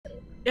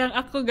yang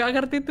aku gak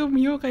ngerti tuh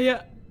Miyu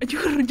kayak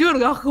jujur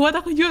gak kuat,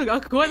 aku jujur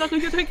gak kuat, aku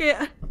jujur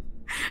kayak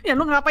ya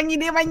lu ngapain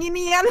main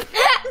ginian?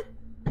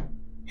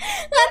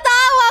 Nggak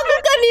tahu, aku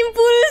kan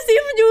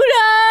impulsif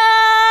juga.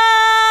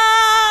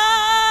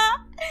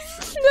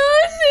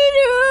 Gak sih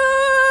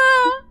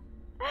duh.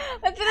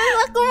 Terus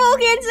aku mau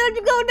cancel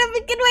juga udah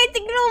bikin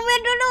waiting roomnya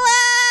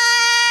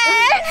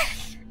duluan.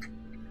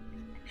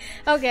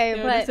 Oke,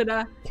 Ya,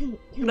 sudah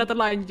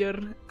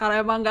terlanjur. Kalau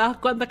emang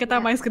gak kuat, ntar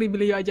kita main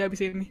Scribblio aja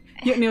abis ini.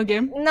 Yuk new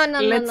game. No.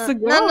 Let's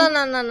go. No.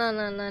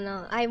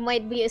 I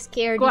might be a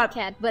scaredy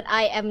cat, but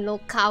I am no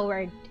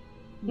coward.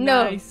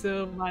 No. Nice,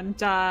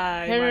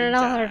 mancai. No.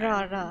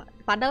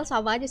 Padahal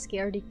sama aja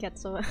scaredy cat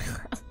so.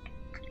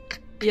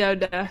 Ya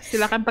udah,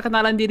 silakan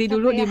perkenalan diri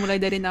dulu, dimulai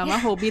dari nama,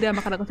 hobi, dan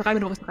makanan kesukaan,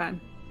 minum kesukaan.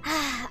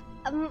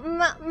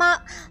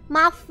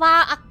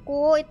 Mafa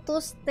aku itu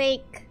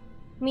steak.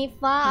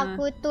 Mifa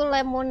aku itu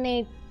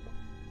lemonade.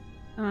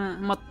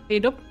 Moto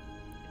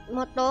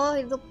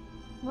hidup?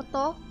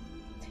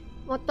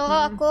 Moto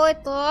aku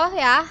itu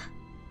ya.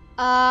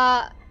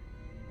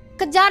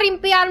 Kejar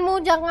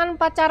impianmu,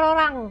 jangan pacar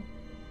orang.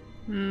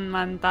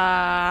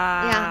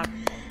 Mantap. Ya.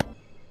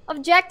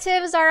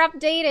 Objectives are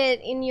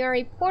updated in your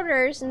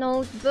reporter's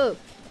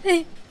notebook.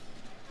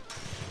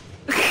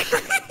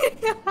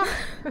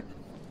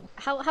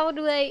 How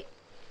do I?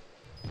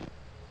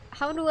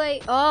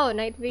 Oh,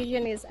 night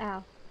vision is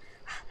out.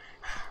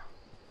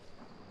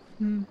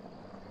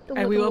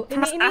 Tunggu.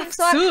 Ini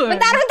suara.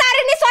 Bentar,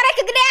 ini suara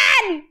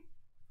kegedean.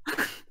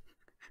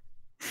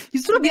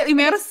 Justru biar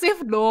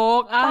imersif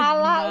dong.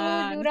 Pala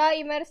lu Jura,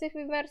 imersif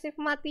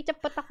mati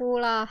cepet aku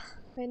lah.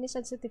 Ini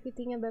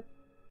sensitivity-nya beb.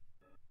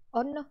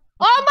 Oh no.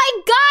 Oh my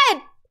god.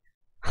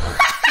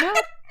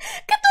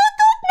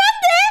 Ketutup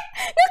nanti.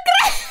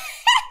 Ngekeren.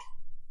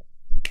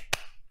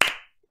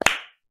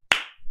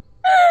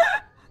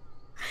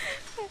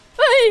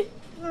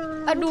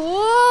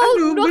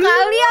 Aduh, dua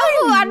kali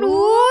aku.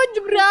 Aduh,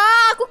 Jura,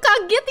 aku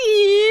kaget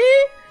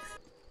ih.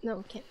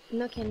 No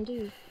can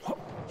do.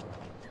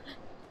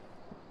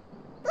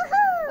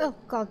 Oh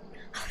god.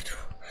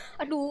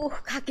 Aduh,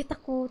 kaget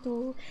aku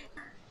tuh.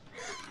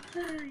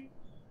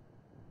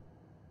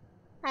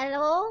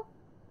 Halo?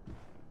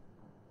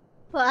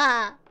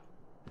 Wah.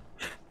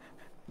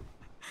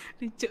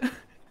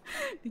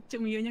 Lucu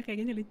Miyunya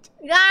kayak gini lucu.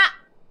 Enggak.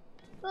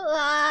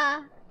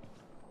 Wah.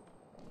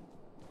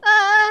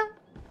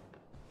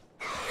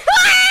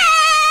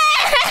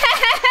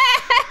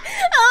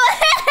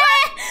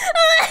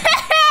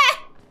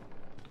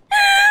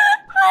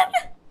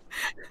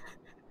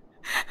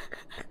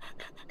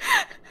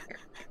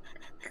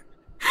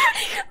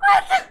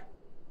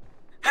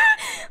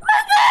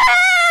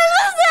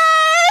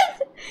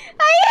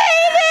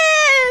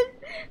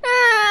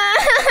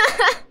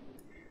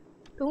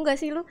 Tuh nggak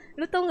sih lu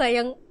tau nggak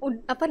yang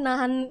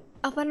nahan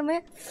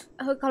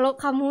kalau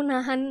kamu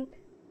nahan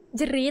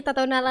jerit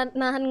atau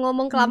nahan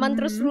ngomong kelamaan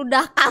terus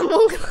ludah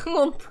kamu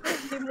ngumpul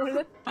di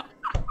mulut.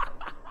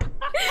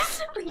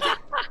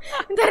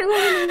 Bentar,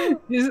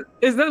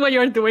 Is that what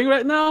you're doing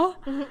right now?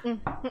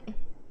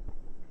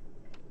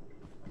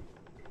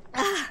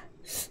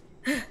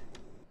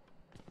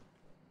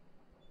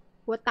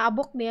 Gue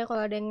tabok nih ya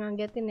kalau ada yang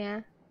ngagetin ya.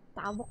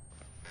 Tabok.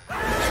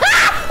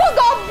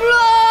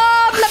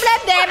 Goblok!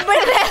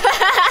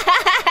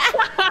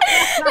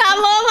 Gak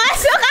mau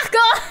masuk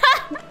aku.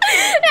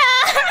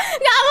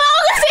 Gak mau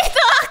ke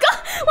situ aku.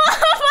 Mau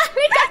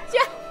balik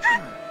aja.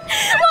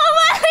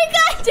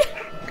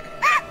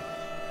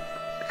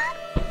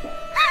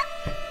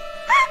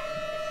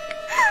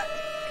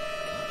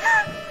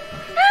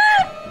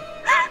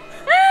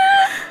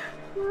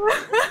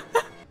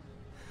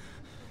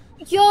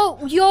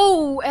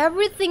 Yo,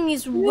 everything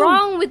is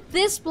wrong with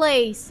this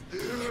place.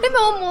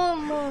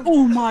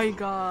 Oh my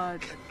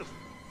god. Get the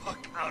fuck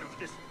out of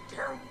this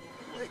terrible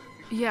place.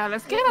 Yeah,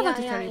 let's get out of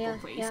this terrible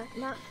place.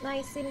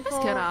 Nice info.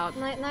 Let's get out.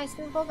 Nice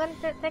info kan,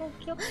 thank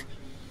you.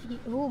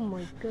 Oh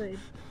my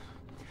god.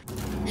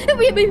 Aku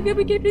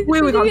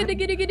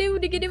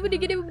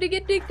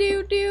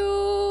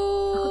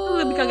tuh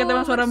lebih kaget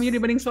sama suara Miyu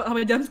dibanding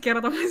sama jump scare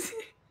atau apa sih?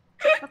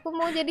 Aku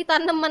mau jadi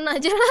tanaman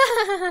aja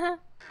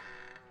lah.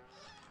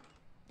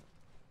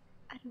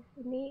 Aduh,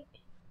 ini.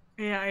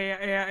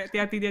 Iya,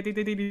 hati-hati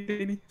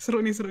ini. Seru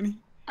nih.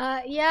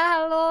 Ya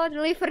halo,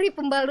 delivery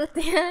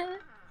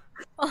pembalutnya.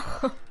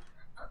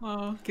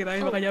 Oh,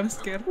 kirain bakal jump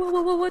scare.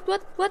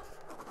 What?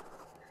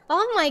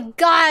 Oh my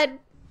god.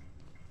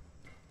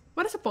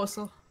 What is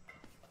apostle?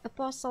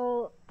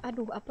 Apostle,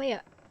 aduh apa ya?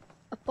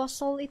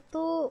 Apostle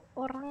itu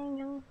orang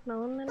yang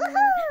naonan.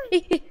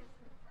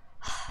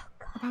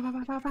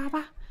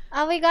 Apa?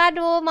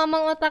 Awigado,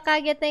 Mamang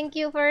Otakage, thank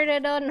you for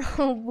the dono.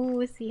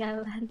 Bu,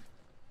 sialan.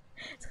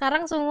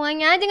 Sekarang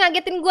semuanya aja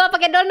ngagetin gua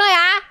pakai dono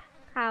ya.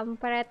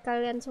 Kampret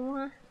kalian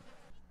semua.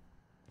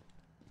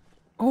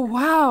 Oh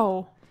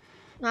wow.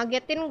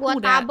 Ngagetin gua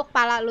tabok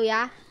pala lu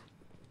ya.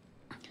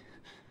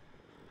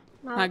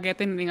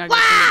 Ngagetin.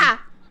 Wah.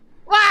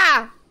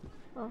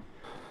 Oh.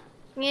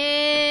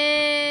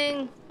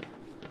 Ngeng.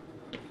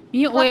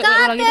 Iya,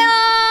 lagi.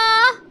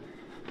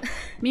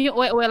 Miyu,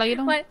 we lagi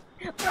dong. What?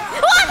 What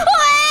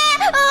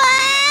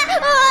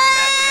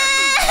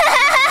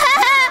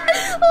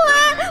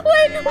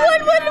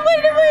am I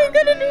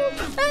gonna do?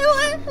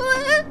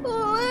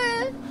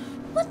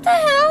 What the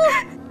hell?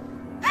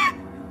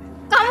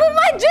 Kamu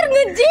manjur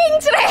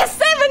ngejinx,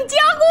 rese,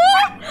 benci aku.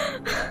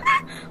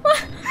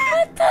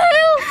 What the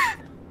hell?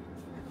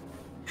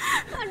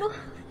 Aduh.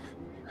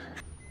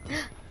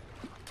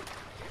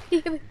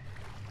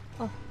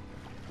 Oh.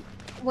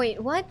 Wait,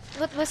 what?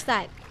 What was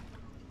that?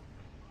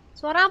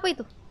 Suara apa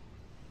itu?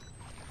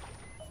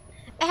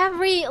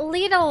 Every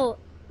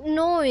little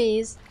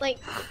noise, like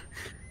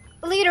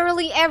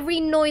literally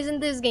every noise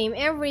in this game,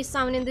 every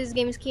sound in this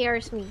game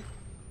scares me.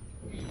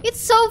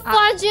 It's so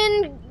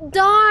fudging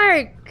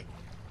dark.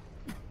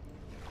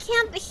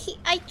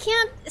 I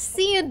can't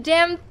see a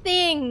damn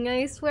thing.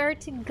 I swear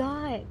to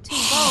God. To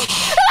God.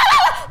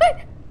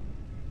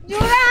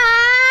 Jura!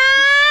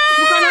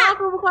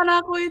 Bukan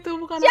aku itu,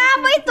 bukan Siapa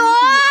aku. itu?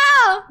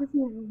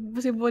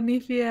 Si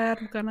Bonivier,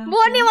 bukan aku.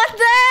 Bonnie, what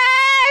the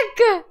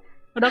heck?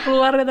 Udah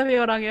keluar deh tapi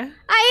orangnya.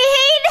 I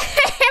hate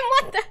him.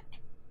 What the?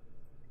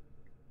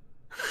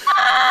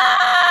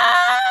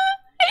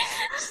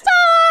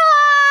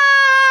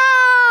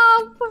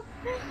 Stop!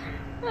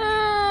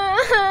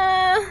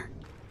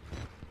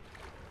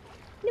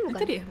 Ini bukan?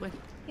 Itu dia, bukan?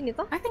 Ini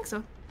toh? I think so.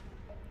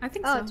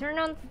 Oh, turn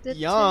on the.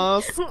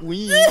 Yes,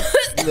 squeeze.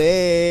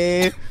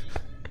 Leh.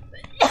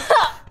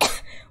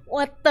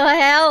 What the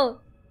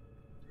hell?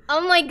 Oh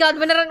my God,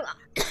 beneran.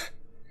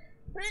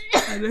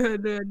 Aduh.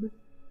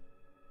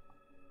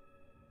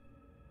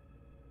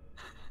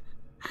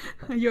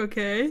 Are you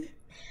okay?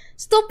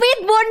 Stupid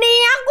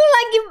Bonnie,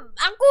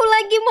 aku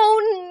lagi mau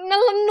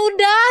nelen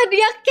ludah,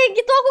 dia kayak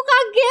gitu, aku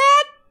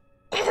kaget.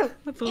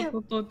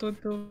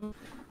 Tuh.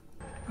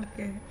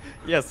 Okay.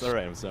 Yes,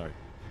 alright, I'm sorry.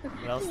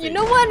 You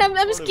know what? I'm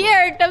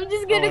scared. I'm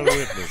just gonna go.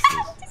 Witness this.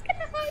 Just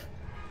gonna hide.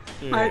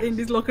 Hide in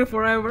this locker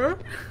forever.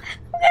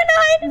 I'm gonna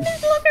hide in this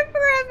locker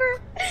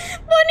forever.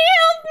 Bonnie,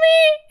 help me!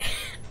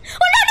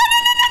 Oh no!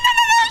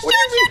 What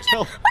did you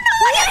tell? Oh no!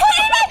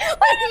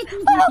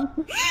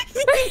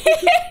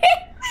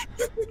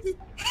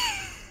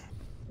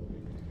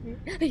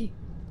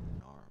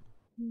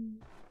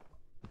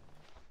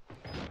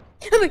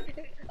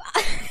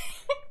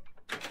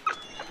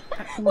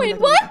 Wait,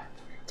 what?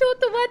 ちょっ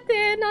と待っ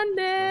て、なん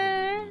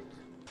で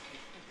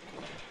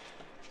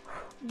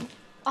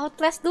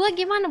Outlast 2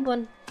 gimana,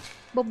 Bon?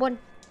 Bon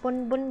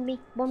nih.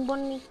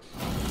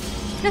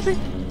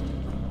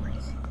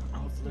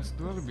 Outlast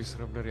 2 lebih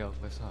serem dari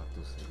Outlast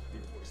 1 sih.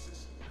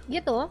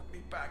 Gitu?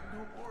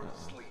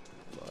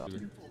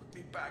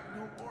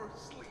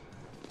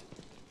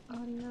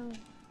 Oh no.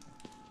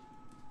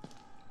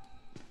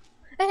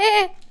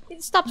 Hey,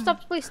 stop,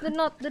 please. Do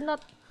not.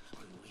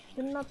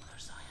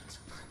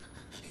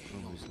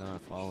 No, he's not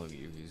following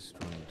you, he's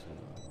trying to...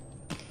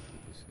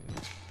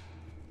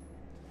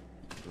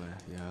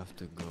 You have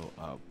to go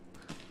up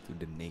to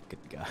the naked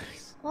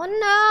guys. Oh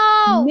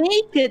no!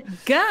 Naked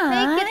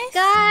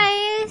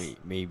guys.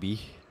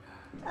 Maybe.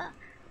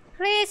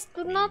 Please,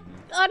 do not.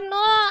 Oh no,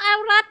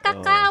 aurat,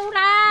 kakak,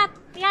 aurat.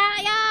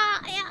 Ya.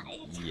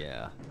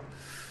 Yeah.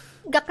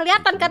 Gak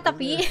kelihatan kan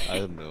tapi?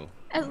 I don't know.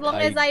 As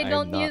long as I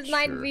don't I'm not use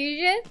night sure.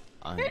 vision.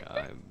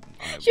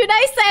 Should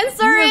I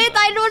censor it?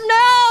 I don't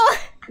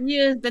know.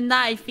 Use the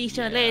night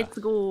vision. Yeah. Let's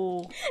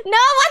go.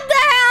 No, what the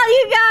hell,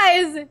 you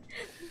guys?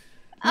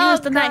 Use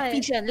the night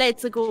vision.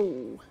 Let's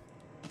go.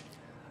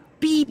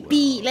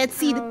 PP. Let's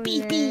see the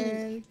PP.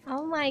 Man.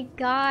 Oh my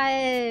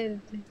God.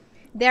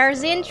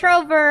 There's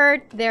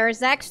introvert,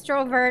 there's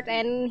extrovert,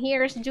 and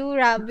here's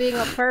Jura being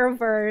a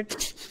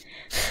pervert.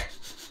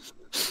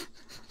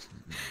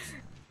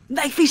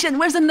 Night vision.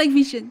 Where's the night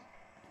vision?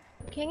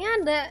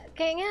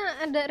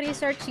 Kayaknya ada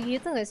research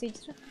gitu nggak sih?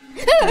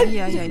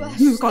 Iya.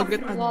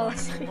 Kaget.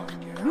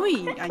 Annoy.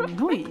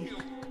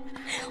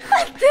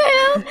 What the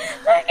hell?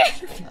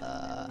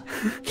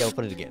 Yeah,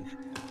 open it again.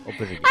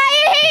 I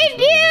hate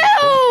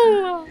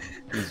you!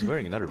 He's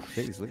wearing another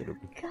face, look at him.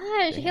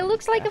 Gosh, he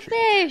looks like a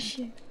fish.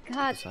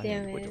 God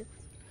damn it.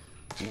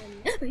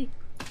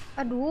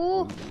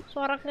 Aduh,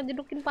 suara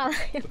ngejedukin pala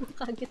yang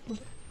kaget.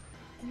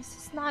 This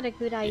is not a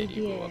good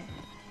idea.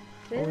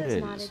 This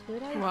is not a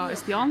good idea. Well,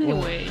 it's the only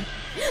way.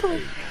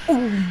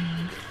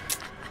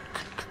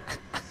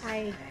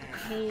 I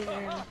hate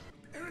him.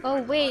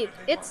 Oh wait,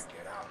 it's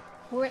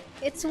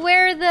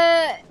where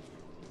the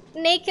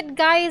naked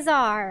guys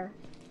are.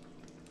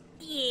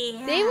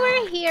 Yeah. They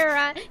were here.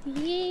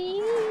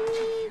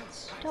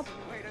 Stop.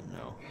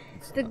 No.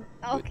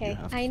 Okay,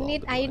 I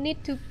need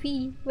to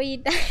pee.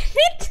 Wait, I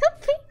need to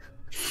pee.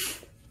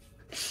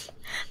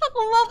 Aku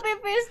mau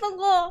pipis,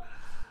 tunggu.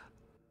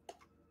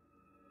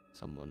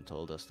 Someone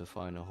told us to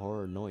find a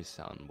horror noise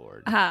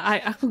soundboard.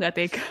 Aku nggak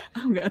tega.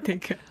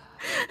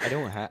 I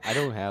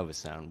don't have a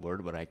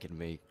soundboard, but I can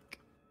make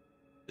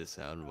the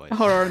sound myself.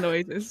 Horror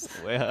noises.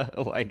 Well,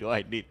 why do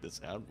I need the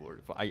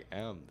soundboard if I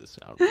am the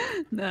soundboard?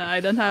 No, I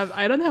don't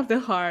have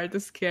the heart to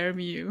scare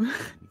you,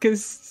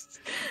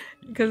 because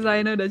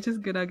I know that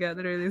she's gonna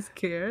get really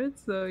scared.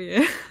 So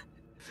yeah.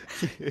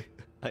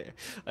 I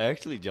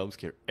actually jump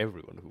scare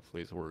everyone who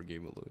plays horror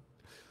game alone.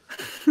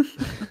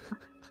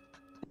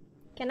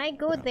 Can I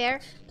go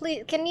there?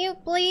 Please, can you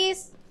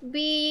please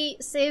be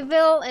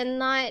civil and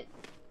not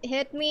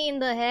hit me in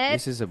the head?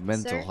 This is a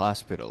mental sir?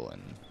 hospital,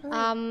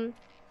 and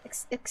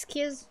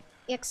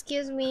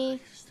Excuse me.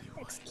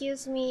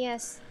 Excuse me,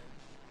 yes.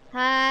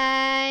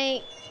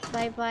 Hi.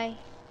 Bye-bye.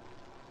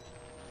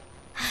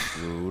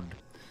 rude.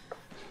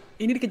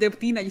 Ini dikejar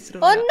betina justru.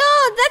 Oh no,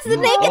 that's the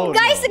naked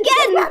guys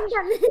again!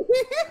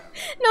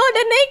 No,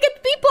 the naked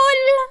people!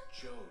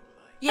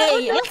 Yeah.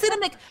 Let's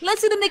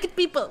see the naked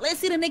people.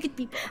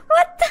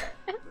 What the?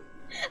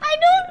 I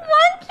don't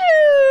want to!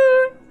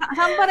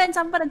 Samperin.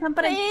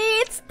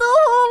 It's too...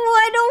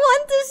 I don't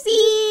want to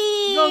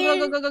see! Go.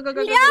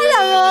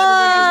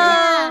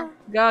 Yeah.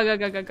 Go.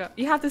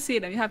 You have to see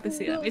them. Do I have to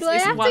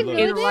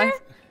go there?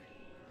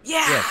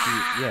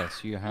 Yes,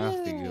 you have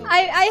to go.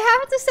 I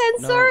have to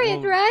censor No,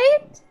 it,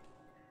 right?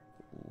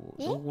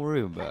 Don't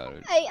worry about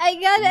it. I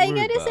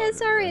gotta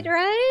censor it,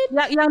 right?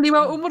 Yang di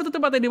bawah umur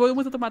tutup mata,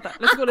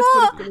 Let's go.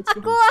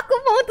 Aku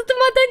mau tutup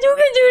mata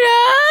juga, Jura.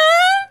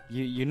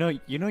 You know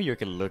you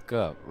can look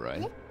up,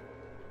 right?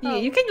 Yeah,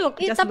 you can look.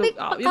 Just Tapi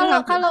look up. You don't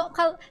have to.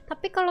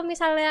 tapi kalau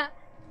misalnya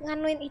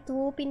nganuin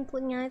itu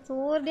pintunya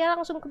itu dia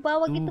langsung ke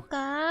bawah gitu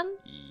kan?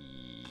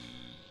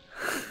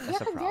 Dia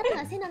kejar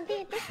nggak sih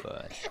nanti itu?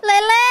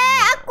 Lele,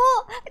 aku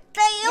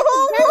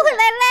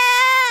Lele.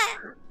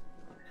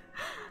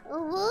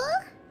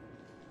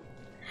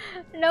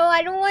 No,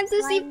 I don't want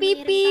to see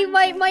pee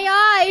my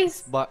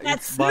eyes. But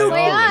That's it's biology.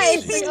 My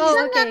eyes.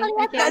 Oh, okay,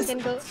 I can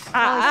go.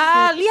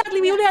 Lihat,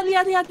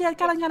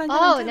 kanan.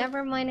 Oh,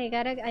 never mind. I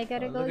gotta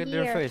go Look at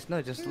here. their face.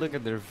 No, just look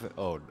at their face.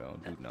 Oh no,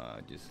 do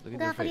not. Just look at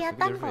Nggak their face. Look kelihatan at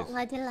their kok, face.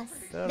 nggak jelas.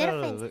 No, Their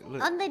no, face,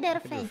 look only their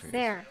at their face.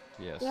 There.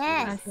 Yes.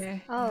 Yes.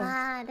 Okay. Oh,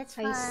 Ah, that's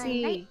I fine.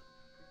 see.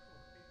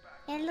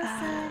 Hello,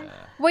 sir.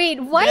 Wait,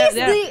 why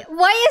There.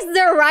 is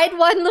the right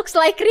one looks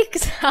like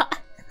Riksa?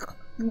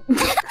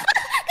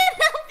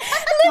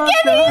 Look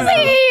at his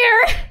hair!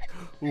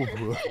 Look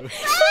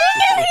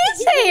at his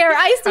hair!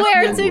 I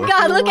swear to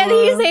God, look at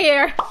his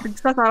hair!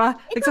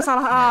 Riksa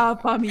salah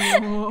apa,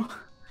 Miyu?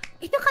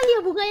 Itu kali ya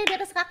bunganya di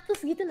atas kaktus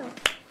gitu loh.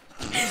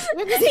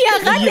 Iya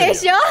kan,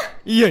 Desya?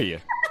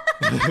 Iya.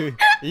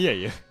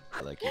 Iya.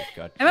 Like it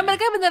got. Emang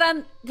mereka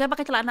beneran gak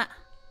pakai celana?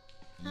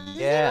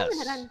 Yes.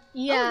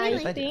 Yeah, I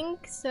really?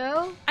 think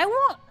so. I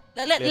want.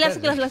 Lihat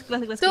sekilas.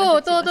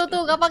 Tuh,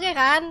 gak pakai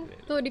kan?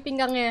 Tuh di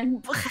pinggangnya.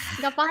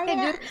 Gak pakai,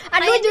 Jur.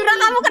 Aduh, Jura,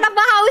 kamu kenapa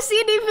haus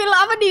sih di film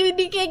apa di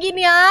kayak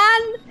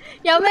ginian?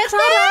 Ya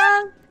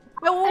penasaran.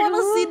 I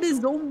wanna see the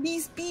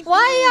zombies people.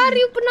 Why are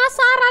you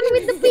penasaran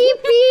with the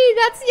pipi?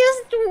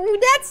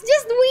 That's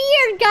just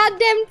weird,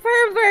 goddamn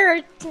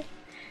pervert.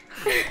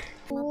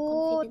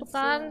 Tuh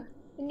kan.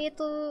 Ini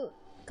tuh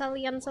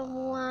kalian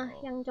semua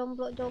yang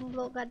jomblo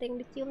gak ada yang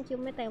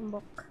dicium-ciumnya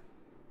tembok.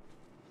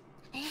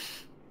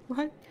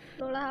 What?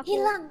 Lola aku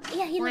Hilang,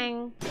 iya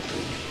hilang.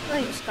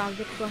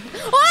 Kaget gua.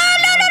 Oh,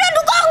 no,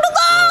 dugong!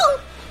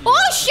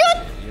 Oh, shoot!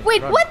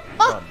 Wait, what?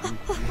 Oh,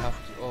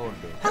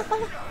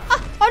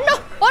 Oh no.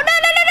 oh no!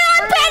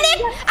 I'm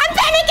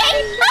panicking!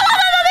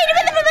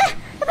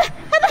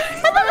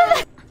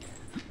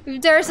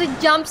 If there's a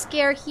jump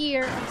scare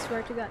here, I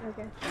swear to God,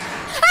 okay.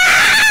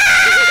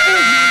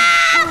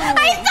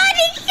 I thought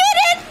he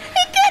couldn't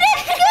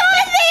go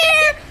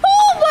there!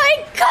 Oh my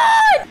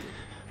God!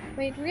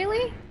 Wait,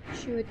 really?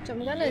 Shoot,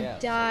 I'm gonna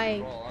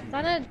die.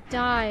 Gonna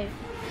die,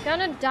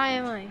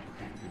 am I?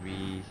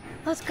 3.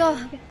 Let's go.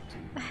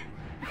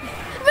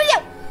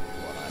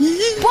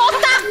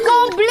 Botak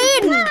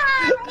goblin!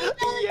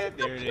 Yeah,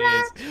 there it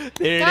is.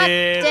 There God it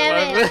is. damn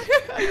it.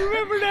 I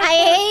remember that. I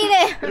hate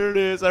it. There it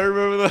is. I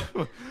remember that.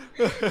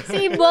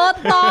 Si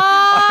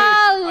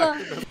botol.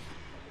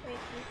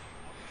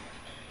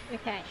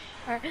 Okay.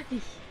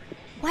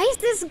 Why is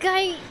this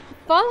guy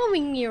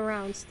following me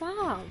around?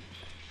 Stop.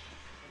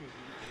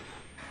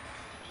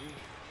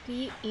 Do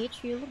you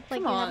itch? You look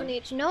like you have an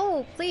itch.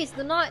 No, please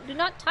do not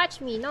touch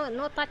me. No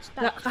touch.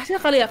 Gak,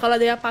 kasih kali ya kalau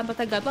dia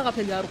pantatnya gatal gak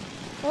bisa garuk.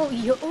 Oh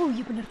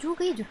iya benar juga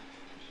ya, Jur.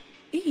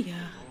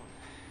 Iya.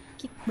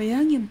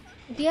 Bayangin.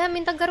 Dia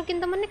minta garukin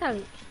temennya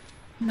kali.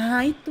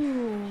 Nah itu.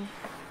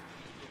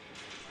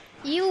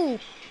 Ew.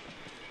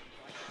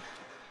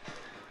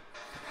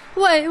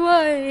 Why?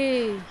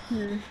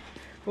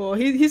 Oh,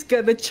 he's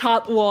got the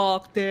chat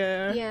walk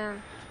there. Yeah.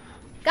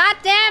 God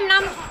damn!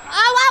 Ow!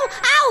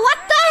 What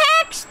the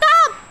heck?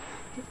 Stop!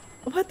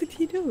 What did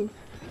he do?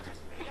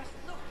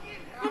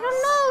 I don't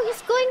know.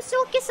 He's going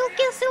silky,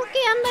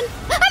 and then.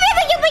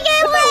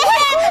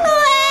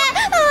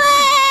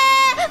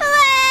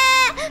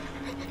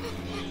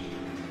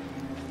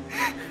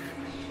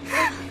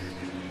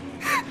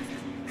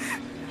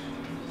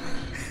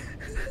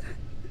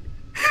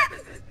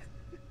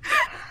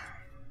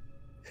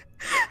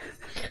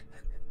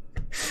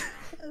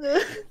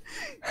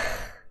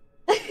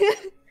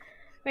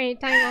 Wait,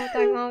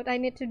 time out. I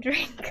need to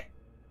drink.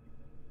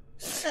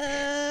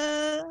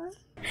 Eh,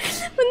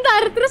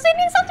 Bentar, terus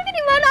ini satunya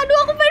di mana? Aduh,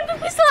 aku pengen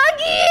pipis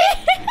lagi.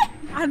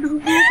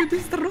 Aduh,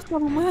 putus terus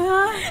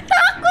mama.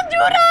 Takut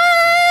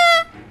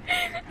jurang.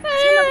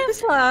 Habis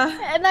lah.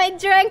 And I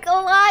drank a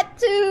lot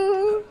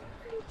too.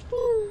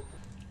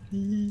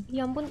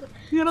 Ya ampun.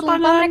 Sumpah,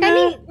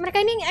 mereka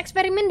ini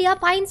eksperimen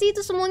diapain sih, itu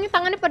semuanya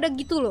tangannya pada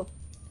gitu loh.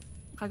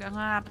 Kagak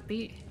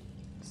ngerti.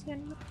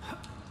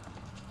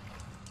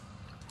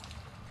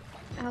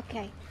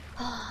 Oke.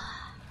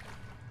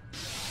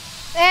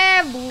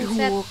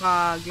 Buset.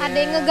 Kaget. Ada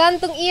yang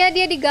ngegantung, iya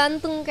dia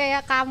digantung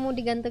kayak kamu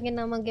digantungin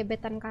nama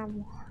gebetan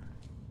kamu.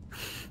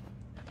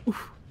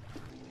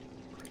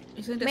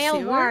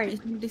 Male ward,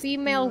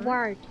 female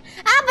ward.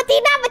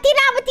 Betina.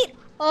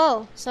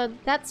 Oh, so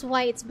that's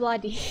why it's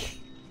bloody.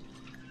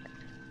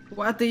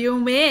 What do you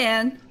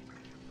mean?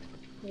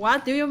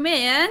 What do you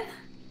mean?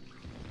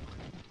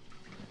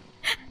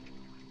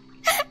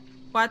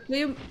 What do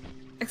you...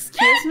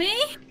 Excuse me?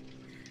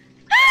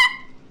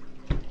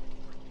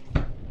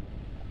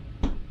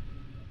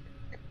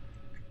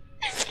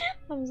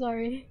 I'm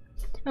sorry.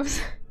 I'm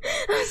sorry.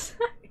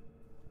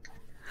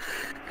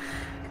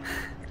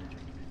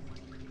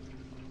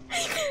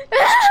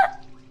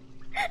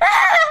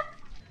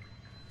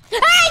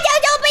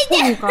 Jauh-jauh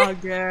pinggir.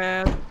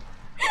 Kaget.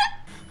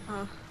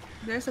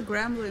 There's a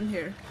gremlin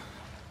here.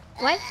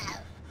 What?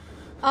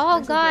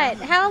 Oh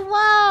god.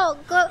 Hello.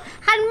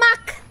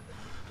 Hanmak.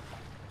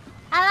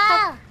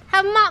 Halo.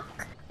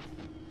 Hanmak.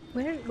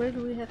 Where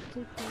do we have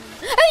to go?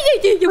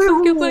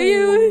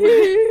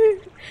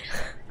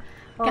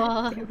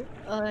 Oh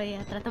ya,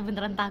 ternyata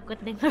beneran takut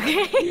deh.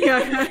 Oke.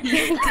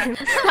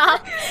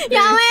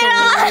 Ya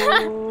merah.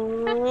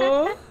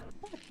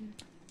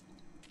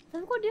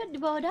 Tapi kok dia di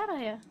bawah darah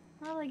ya?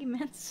 Lagi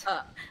mens.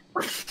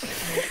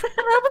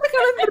 Kenapa sih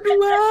kalian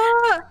berdua?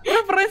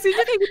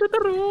 Referensinya kayak gitu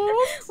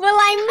terus. Well,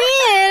 I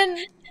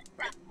mean,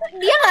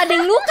 dia nggak ada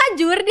yang luka,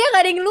 Jur. Dia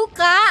nggak ada yang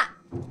luka.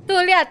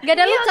 Tuh lihat, gak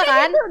ada luka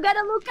kan? Gak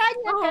ada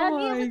lukanya kan?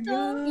 Iya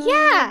betul.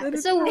 Yeah.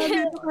 So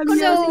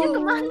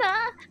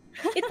Kemana?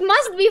 it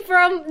must be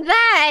from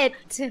that.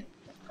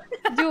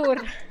 Jur.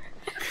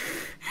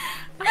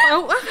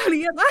 Tahu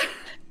lihat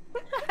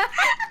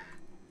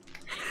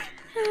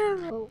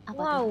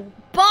Wow,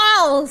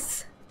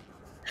 balls.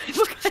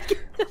 Bukan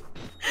gitu.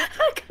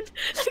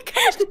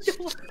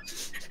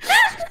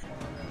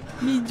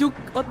 Miyu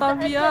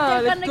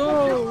Ottavia, let's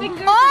go.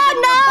 Oh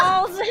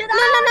no!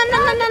 No!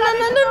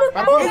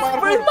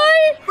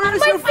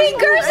 My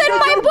fingers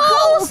and my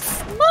balls!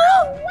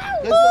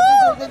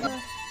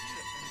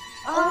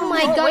 Oh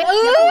my god!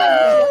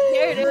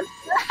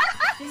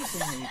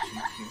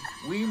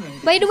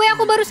 By the way,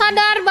 aku baru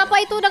sadar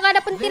bapak itu udah gak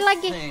ada pentil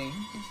lagi.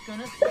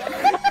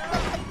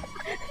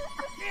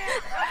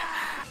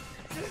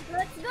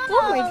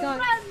 Oh my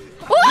god!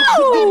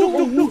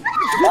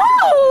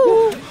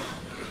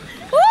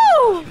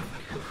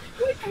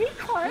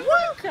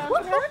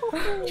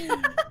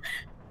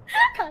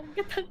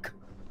 Kaget aku.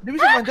 Dia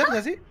bisa manjat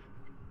gak sih?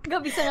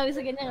 Gak bisa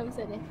kayaknya gak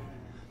bisa deh.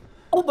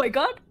 Oh my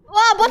god.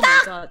 Wah,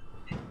 botak!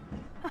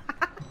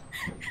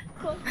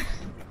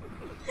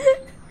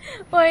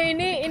 Wah,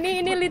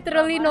 ini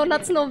literally no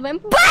nuts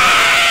November.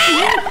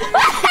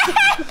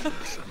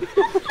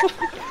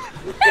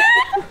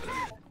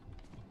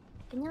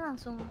 Kayaknya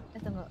langsung,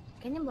 tunggu.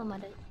 Kayaknya belum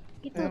ada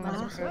gitu Apa?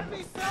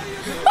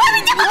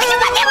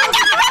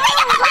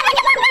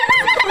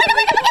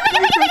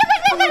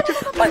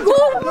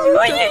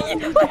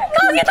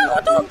 Kaget aku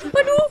tuh.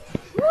 Aduh.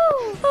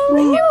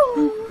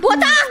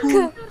 Botak.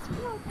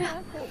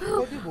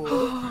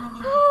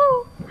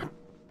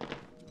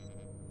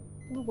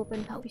 Gue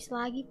pengen pipis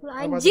lagi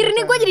pula. Anjir,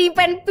 nih gue jadi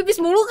pengen pipis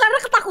mulu karena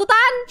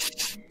ketakutan.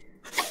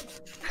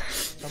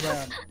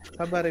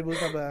 Sabar ibu,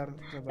 sabar.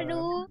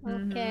 Aduh.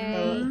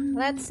 Okay.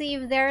 Let's see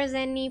if there's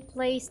any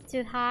place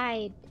to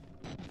hide.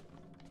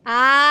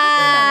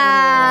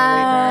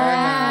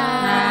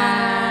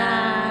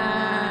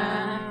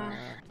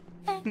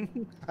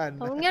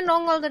 Kamunya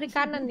nongol dari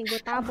kanan nih, gue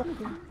tabok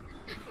nih.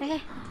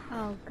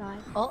 Oh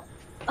god.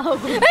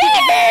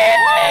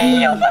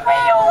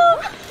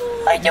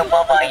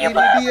 Ini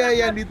dia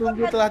yang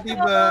ditunggu telah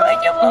tiba.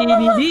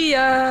 Ini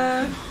dia.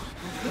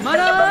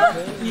 Mana?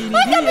 Ini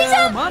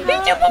dia. Mana?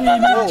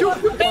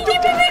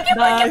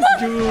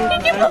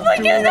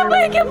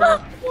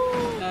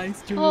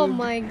 Nice, Ju. Oh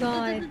my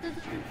god.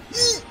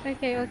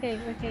 Okay,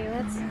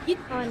 let's eat.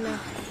 Oh no.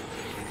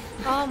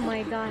 Oh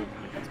my god.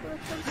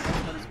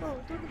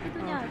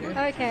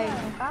 Okay.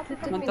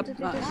 Mantap.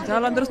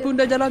 Jalan terus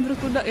tunda.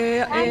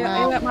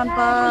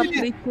 Mantap.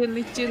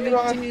 Licin.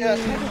 Ruangan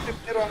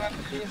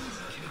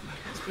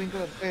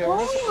sprinkler.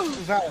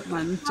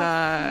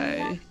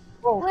 Mancai.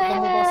 Oh,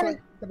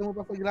 ketemu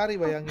pas lagi lari,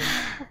 bayangin.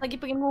 Lagi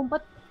pengen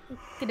ngumpet,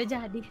 tidak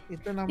jadi.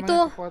 Itu namanya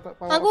Itu power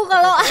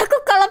aku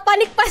kalau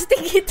panik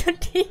pasti gitu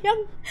diam.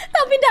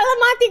 Tapi dalam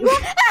hati gue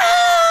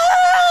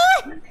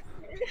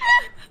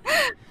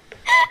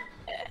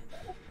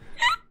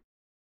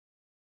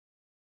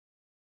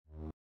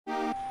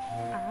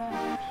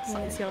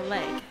It's your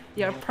leg.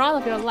 You're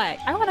proud of your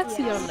leg. I wanna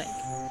see your leg.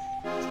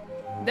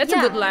 That's a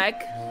good leg.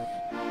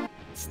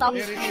 Stop.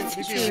 Review.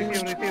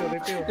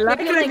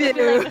 Like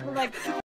review.